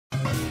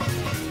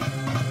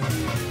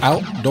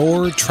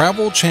Outdoor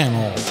Travel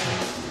Channel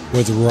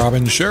with Rob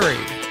and Sherry.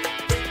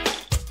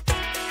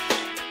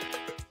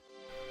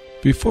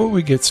 Before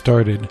we get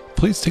started,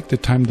 please take the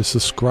time to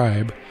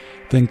subscribe,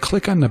 then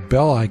click on the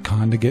bell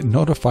icon to get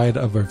notified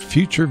of our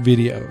future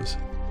videos.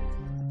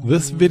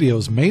 This video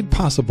is made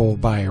possible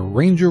by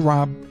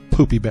RangerRob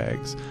Poopy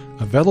Bags,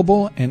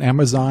 available in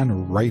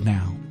Amazon right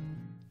now.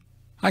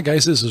 Hi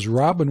guys, this is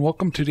Rob and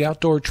welcome to the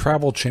Outdoor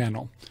Travel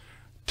Channel.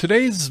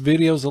 Today's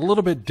video is a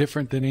little bit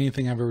different than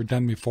anything I've ever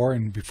done before,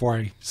 and before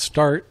I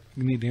start,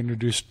 we need to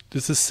introduce,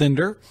 this is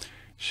Cinder.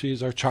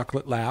 She's our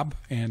chocolate lab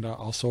and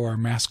also our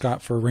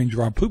mascot for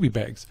RangerRob Poopy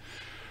Bags.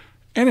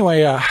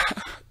 Anyway,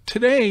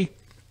 today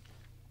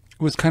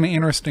was kind of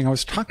interesting. I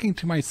was talking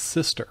to my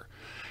sister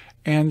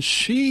and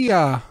she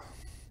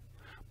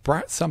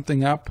brought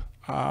something up.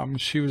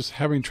 She was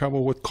having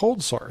trouble with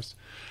cold sores.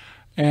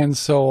 And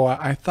so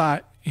I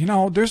thought, you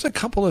know, there's a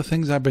couple of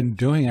things I've been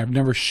doing I've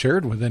never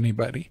shared with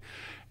anybody.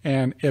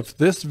 And if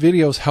this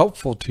video is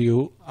helpful to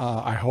you,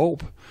 I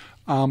hope,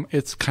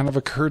 it's kind of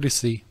a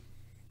courtesy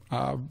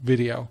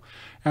video.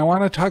 And I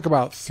want to talk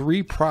about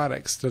 3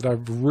 products that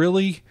have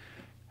really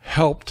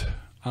helped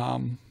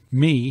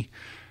me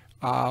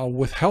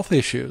with health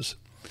issues.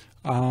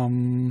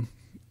 And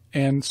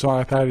so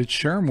I thought I'd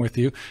share them with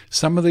you.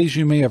 Some of these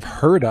you may have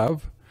heard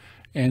of,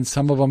 and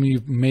some of them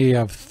you may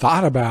have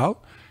thought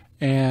about.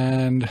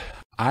 And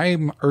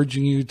I'm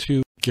urging you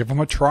to give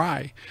them a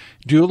try.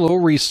 Do a little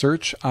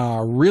research.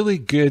 Really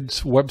good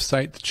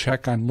website to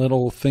check on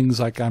little things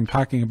like I'm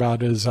talking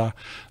about is The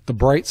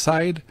Bright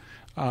Side.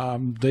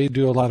 They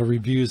do a lot of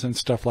reviews and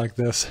stuff like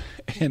this.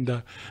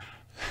 And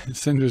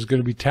Cinder's going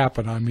to be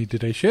tapping on me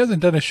today. She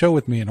hasn't done a show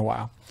with me in a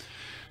while.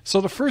 So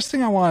the first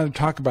thing I wanted to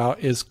talk about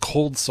is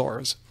cold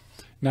sores.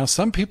 Now,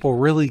 some people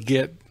really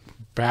get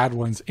bad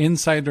ones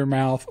inside their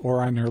mouth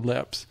or on their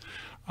lips.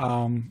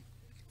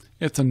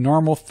 It's a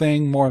normal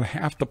thing. More than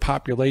half the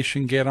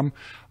population get them.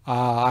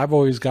 I've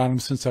always got them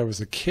since I was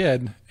a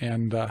kid,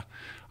 and I've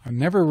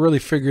never really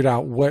figured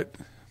out what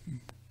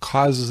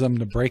causes them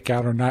to break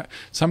out or not.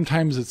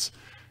 Sometimes it's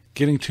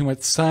getting too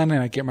much sun,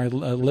 and I get my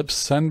lips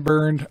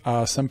sunburned.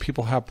 Some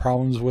people have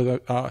problems with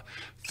it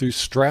through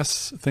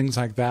stress, things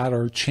like that,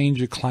 or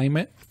change of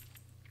climate,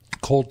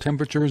 cold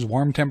temperatures,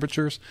 warm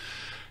temperatures.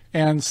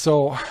 And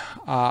so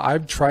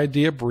I've tried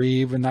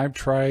Diabreve, and I've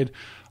tried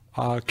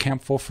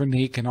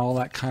Campho-Phenique and all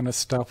that kind of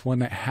stuff.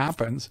 When it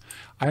happens,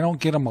 I don't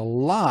get them a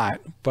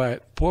lot,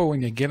 but boy,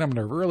 when you get them,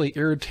 they're really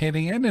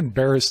irritating and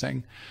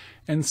embarrassing.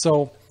 And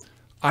so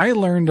I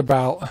learned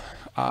about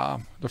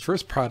the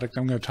first product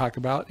I'm going to talk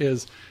about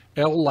is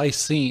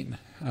L-Lysine.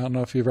 I don't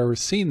know if you've ever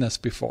seen this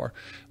before.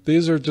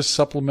 These are just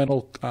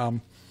supplemental,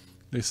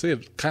 they say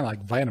it's kind of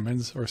like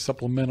vitamins or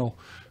supplemental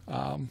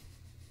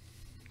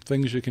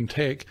things you can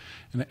take.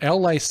 And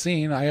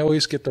L-Lysine, I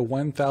always get the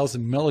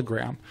 1,000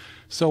 milligram.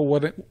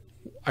 So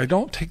I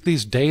don't take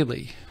these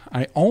daily.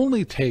 I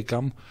only take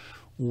them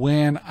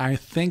when I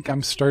think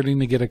I'm starting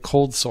to get a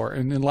cold sore.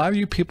 And a lot of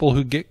you people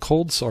who get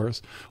cold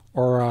sores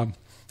or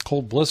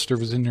cold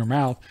blisters in your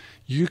mouth,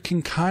 you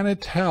can kind of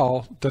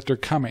tell that they're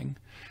coming.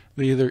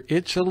 They either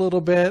itch a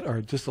little bit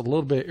or just a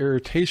little bit of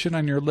irritation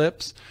on your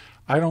lips.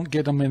 I don't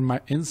get them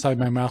inside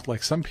my mouth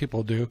like some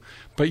people do,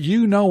 but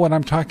you know what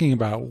I'm talking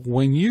about.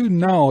 When you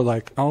know,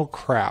 like, oh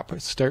crap,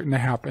 it's starting to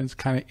happen, it's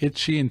kind of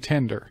itchy and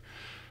tender.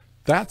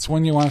 That's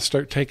when you want to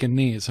start taking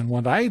these. And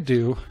what I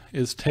do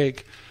is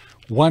take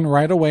one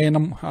right away in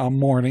the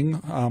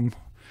morning,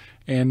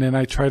 and then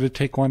I try to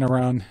take one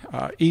around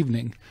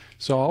evening.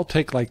 So I'll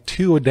take like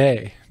 2 a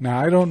day. Now,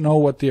 I don't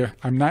know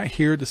I'm not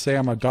here to say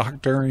I'm a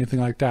doctor or anything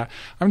like that.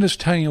 I'm just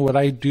telling you what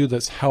I do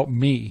that's helped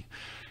me.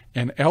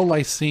 And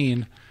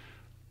L-Lysine,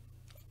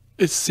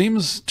 it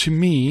seems to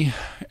me,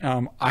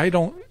 I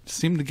don't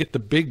seem to get the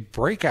big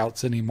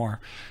breakouts anymore.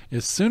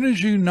 As soon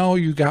as you know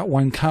you got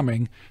one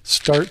coming,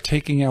 start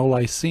taking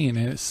L-Lysine.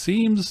 And it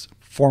seems,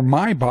 for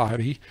my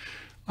body,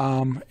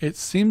 it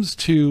seems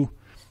to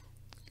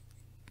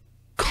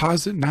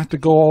cause it not to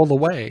go all the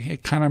way.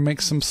 It kind of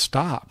makes them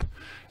stop.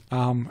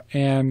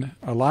 And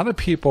a lot of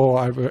people,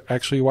 I've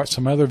actually watched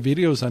some other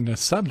videos on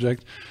this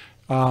subject,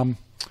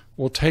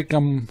 will take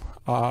them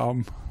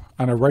on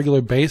a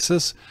regular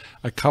basis,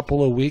 a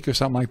couple a week or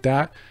something like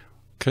that,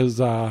 because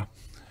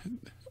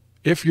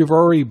if you've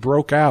already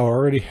broke out or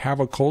already have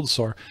a cold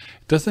sore,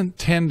 it doesn't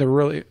tend to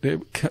really,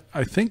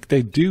 I think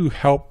they do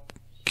help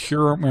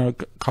cure them,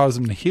 cause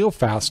them to heal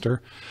faster,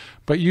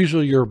 but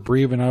usually your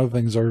Breve and other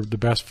things are the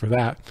best for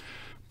that.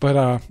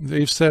 But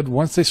they've said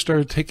once they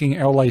started taking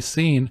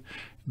L-Lysine,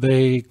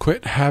 they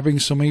quit having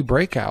so many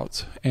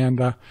breakouts.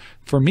 And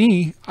for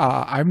me,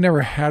 I've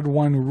never had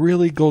one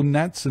really go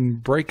nuts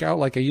and break out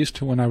like I used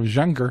to when I was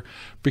younger,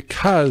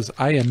 because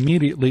I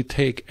immediately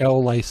take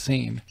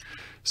L-Lysine.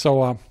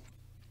 So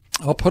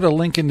I'll put a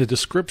link in the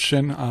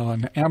description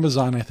on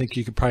Amazon. I think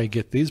you could probably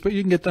get these, but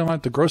you can get them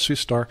at the grocery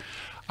store.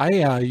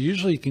 I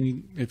usually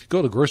can, if you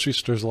go to grocery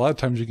stores, a lot of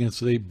times you can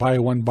say buy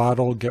one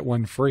bottle, get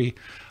one free.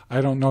 I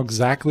don't know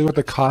exactly what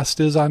the cost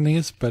is on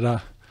these,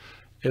 but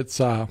it's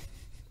a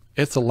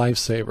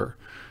lifesaver.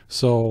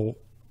 So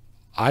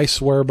I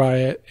swear by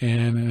it,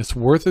 and it's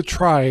worth a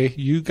try.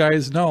 You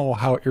guys know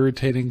how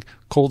irritating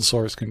cold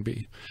sores can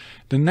be.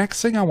 The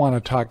next thing I want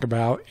to talk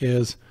about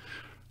is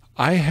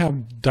I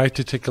have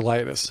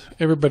diverticulitis.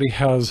 Everybody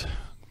has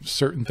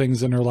certain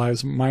things in their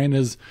lives. Mine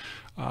is,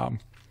 you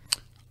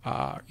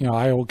know,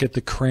 I will get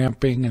the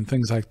cramping and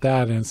things like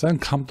that, and it's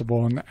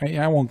uncomfortable, and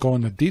I won't go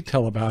into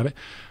detail about it,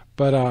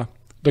 but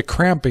the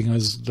cramping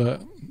is the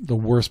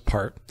worst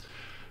part.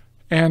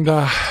 And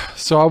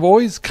so I've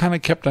always kind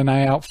of kept an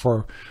eye out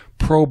for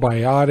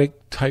probiotic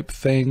type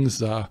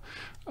things,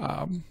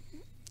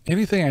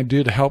 anything I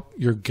do to help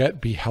your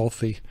gut be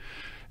healthy.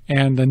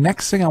 And the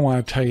next thing I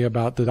want to tell you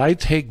about that I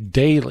take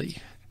daily,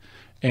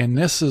 and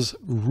this has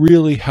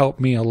really helped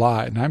me a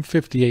lot, and I'm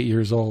 58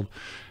 years old,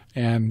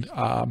 and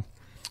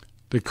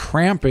the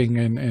cramping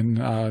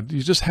and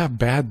you just have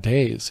bad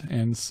days,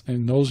 and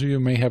those of you who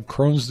may have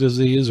Crohn's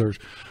disease or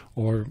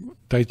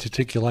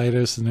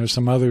diverticulitis, and there's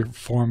some other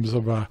forms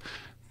of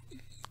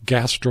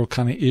gastro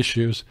kind of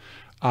issues.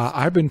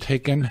 I've been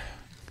taking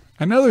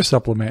another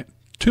supplement,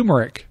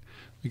 turmeric.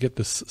 We get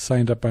this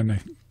signed up on the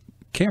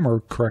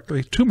camera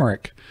correctly,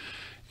 turmeric.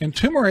 And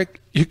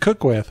turmeric you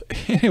cook with.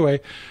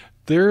 Anyway,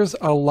 there's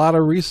a lot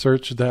of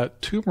research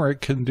that turmeric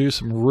can do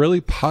some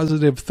really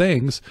positive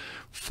things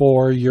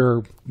for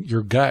your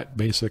gut,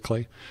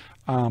 basically.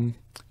 And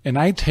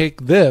I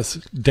take this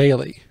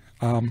daily.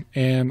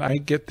 And I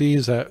get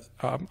these at,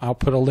 I'll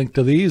put a link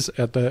to these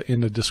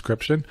in the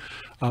description,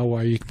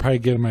 where you can probably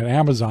get them at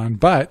Amazon,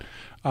 but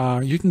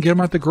you can get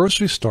them at the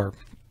grocery store.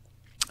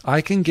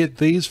 I can get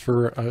these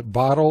for a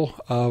bottle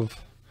of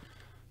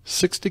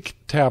 60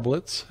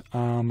 tablets.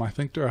 I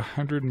think they're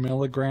 100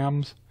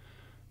 milligrams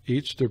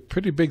each. They're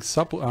pretty big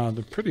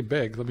they're pretty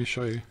big. Let me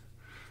show you.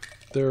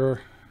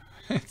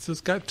 It's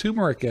just got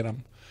turmeric in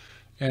them.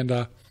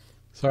 And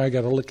so I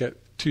got to look at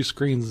two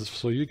screens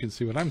so you can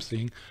see what I'm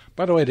seeing.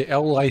 By the way, the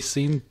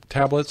L-Lysine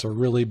tablets are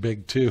really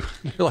big too.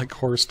 They're like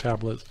horse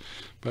tablets.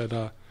 But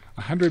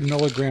 100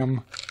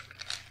 milligram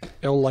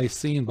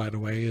L-Lysine, by the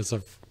way, is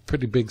a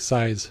pretty big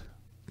size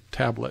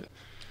tablet.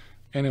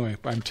 Anyway,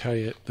 I'm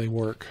telling you, they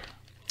work.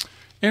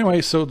 Anyway,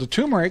 so the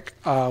turmeric,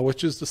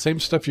 which is the same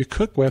stuff you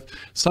cook with,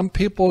 some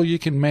people you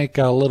can make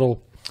a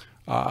little,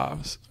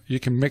 you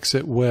can mix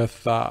it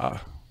with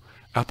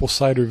apple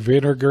cider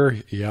vinegar,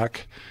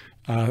 yuck,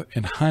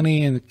 and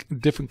honey and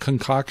different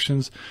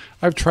concoctions.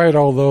 I've tried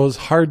all those.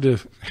 Hard to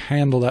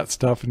handle that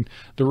stuff and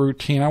the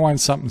routine. I want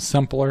something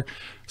simpler.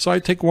 So I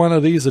take one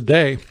of these a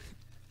day.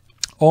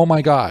 Oh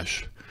my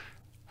gosh,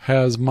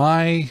 has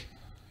my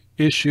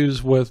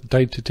issues with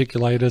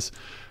diverticulitis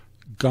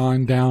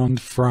gone down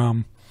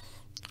from,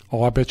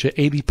 oh, I bet you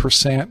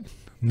 80%,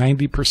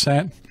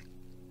 90%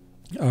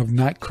 of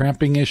not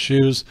cramping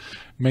issues,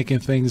 making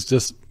things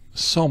just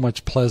so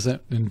much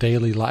pleasant in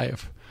daily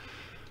life.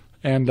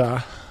 And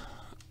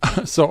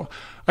so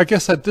I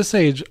guess at this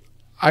age,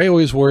 I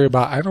always worry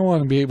about, I don't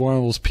want to be one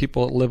of those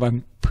people that live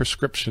on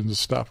prescriptions and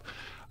stuff.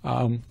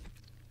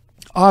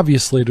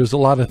 Obviously, there's a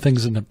lot of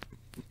things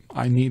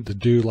I need to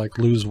do, like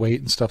lose weight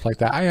and stuff like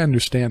that. I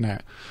understand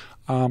that.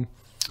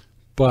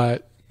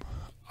 But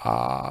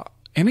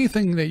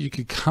anything that you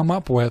could come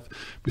up with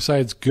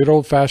besides good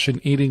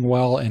old-fashioned eating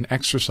well and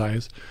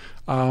exercise,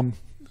 I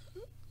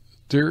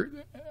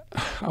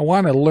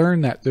want to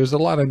learn that there's a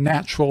lot of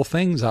natural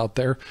things out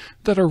there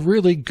that are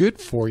really good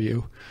for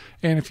you.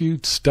 And if you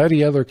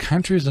study other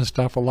countries and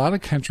stuff, a lot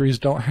of countries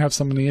don't have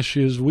some of the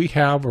issues we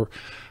have, or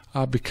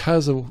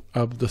because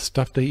of the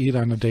stuff they eat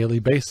on a daily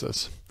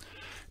basis.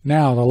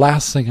 Now, the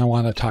last thing I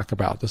want to talk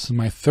about, this is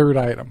my third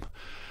item.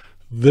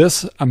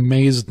 This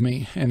amazed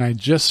me, and I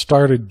just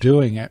started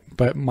doing it,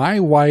 but my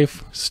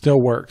wife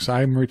still works.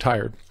 I'm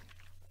retired.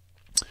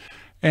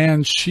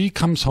 And she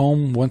comes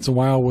home once in a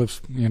while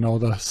with, you know,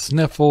 the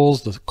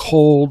sniffles, the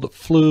cold, the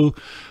flu,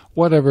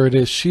 whatever it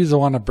is. She's the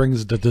one that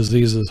brings the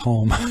diseases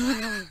home.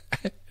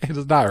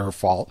 It's not her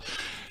fault.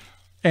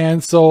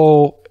 And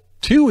so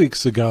 2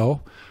 weeks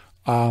ago,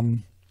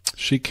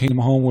 she came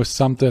home with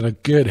something, a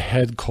good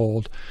head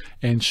cold.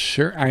 And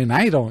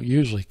I don't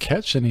usually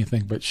catch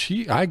anything, but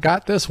I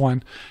got this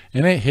one,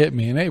 and it hit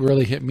me, and it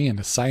really hit me in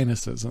the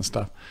sinuses and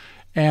stuff.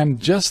 And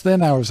just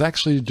then I was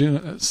actually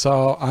doing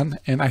so on,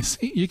 and I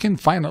see you can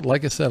find,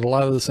 like I said, a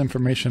lot of this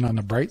information on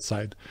the bright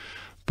side,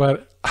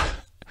 but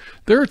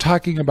they're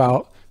talking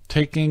about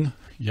taking,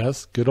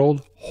 yes, good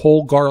old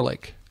whole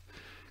garlic,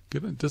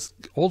 good, just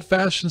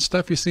old-fashioned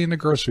stuff you see in the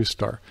grocery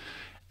store,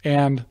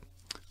 and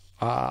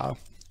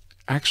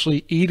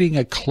actually eating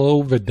a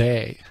clove a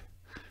day.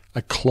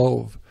 A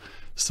clove.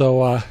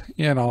 So,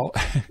 you know,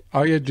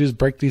 all you do is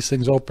break these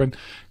things open,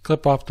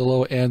 clip off the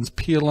little ends,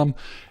 peel them,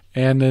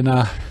 and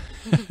then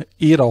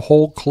eat a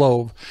whole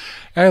clove.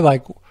 And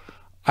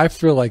I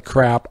feel like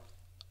crap.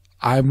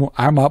 I'm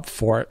up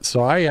for it.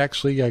 So I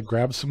actually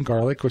grabbed some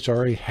garlic, which I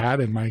already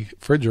had in my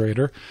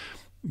refrigerator,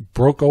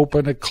 broke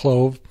open a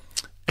clove,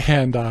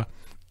 and I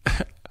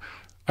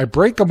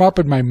break them up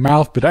in my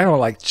mouth, but I don't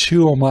like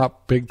chew them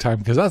up big time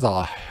because that's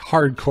a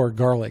hardcore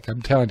garlic,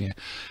 I'm telling you.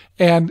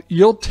 And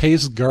you'll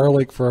taste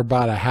garlic for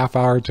about a half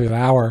hour to an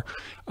hour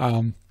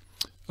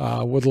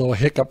with little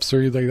hiccups or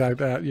anything like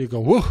that. You go,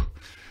 whoo.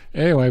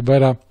 Anyway,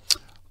 but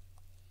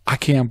I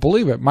can't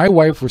believe it. My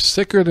wife was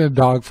sicker than a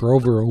dog for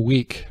over a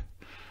week.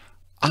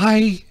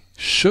 I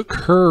shook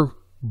her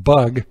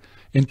bug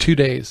in 2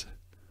 days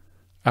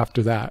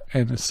after that.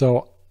 And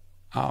so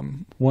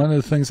one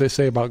of the things they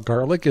say about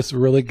garlic is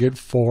really good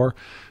for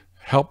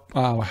help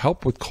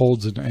with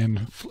colds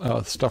and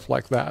stuff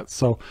like that.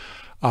 So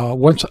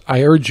once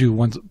I urge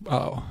you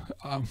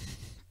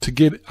to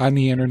get on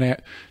the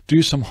internet,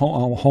 do some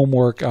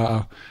homework,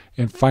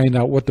 and find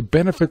out what the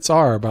benefits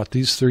are about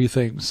these 3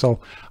 things.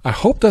 So I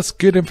hope that's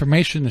good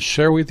information to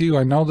share with you.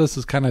 I know this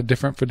is kind of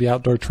different for the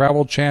Outdoor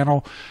Travel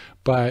channel,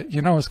 but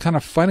you know, it's kind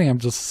of funny. I'm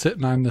just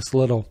sitting on this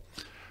little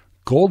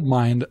gold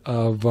mine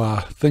of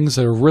things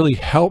that have really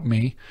helped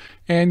me.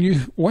 And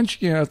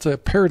it's a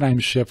paradigm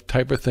shift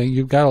type of thing.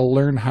 You've got to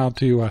learn how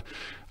to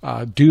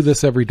do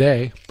this every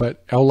day.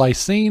 But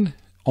L-Lysine,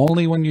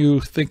 only when you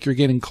think you're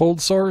getting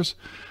cold sores.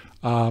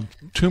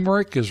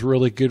 Turmeric is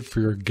really good for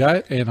your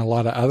gut and a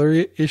lot of other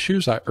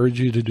issues. I urge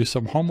you to do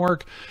some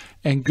homework.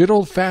 And good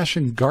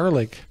old-fashioned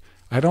garlic,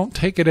 I don't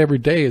take it every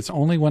day. It's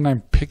only when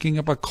I'm picking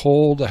up a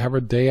cold, I have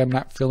a day I'm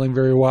not feeling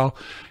very well.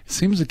 It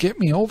seems to get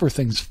me over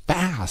things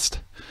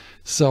fast.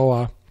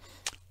 So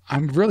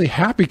I'm really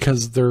happy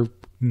because they're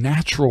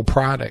natural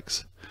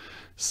products.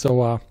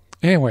 So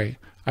anyway,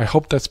 I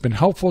hope that's been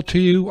helpful to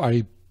you.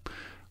 I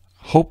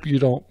hope you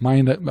don't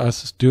mind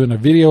us doing a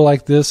video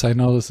like this. I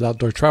know this is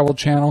Outdoor Travel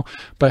channel,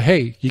 but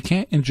hey, you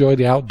can't enjoy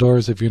the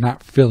outdoors if you're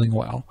not feeling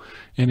well.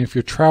 And if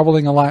you're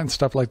traveling a lot and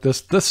stuff like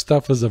this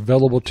stuff is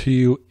available to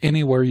you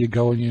anywhere you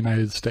go in the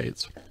United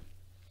States,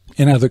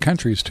 in other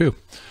countries too.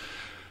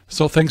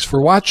 So thanks for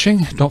watching.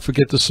 Don't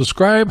forget to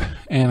subscribe,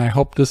 and I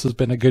hope this has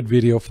been a good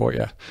video for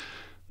you.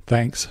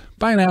 Thanks.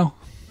 Bye now.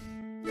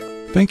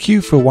 Thank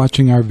you for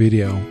watching our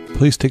video.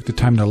 Please take the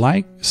time to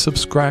like,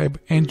 subscribe,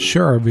 and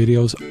share our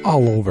videos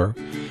all over.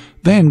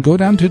 Then go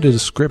down to the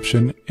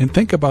description and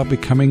think about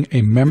becoming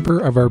a member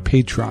of our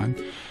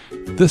Patreon.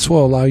 This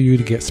will allow you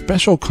to get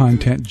special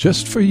content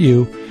just for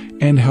you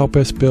and help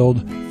us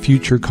build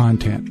future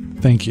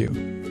content. Thank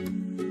you.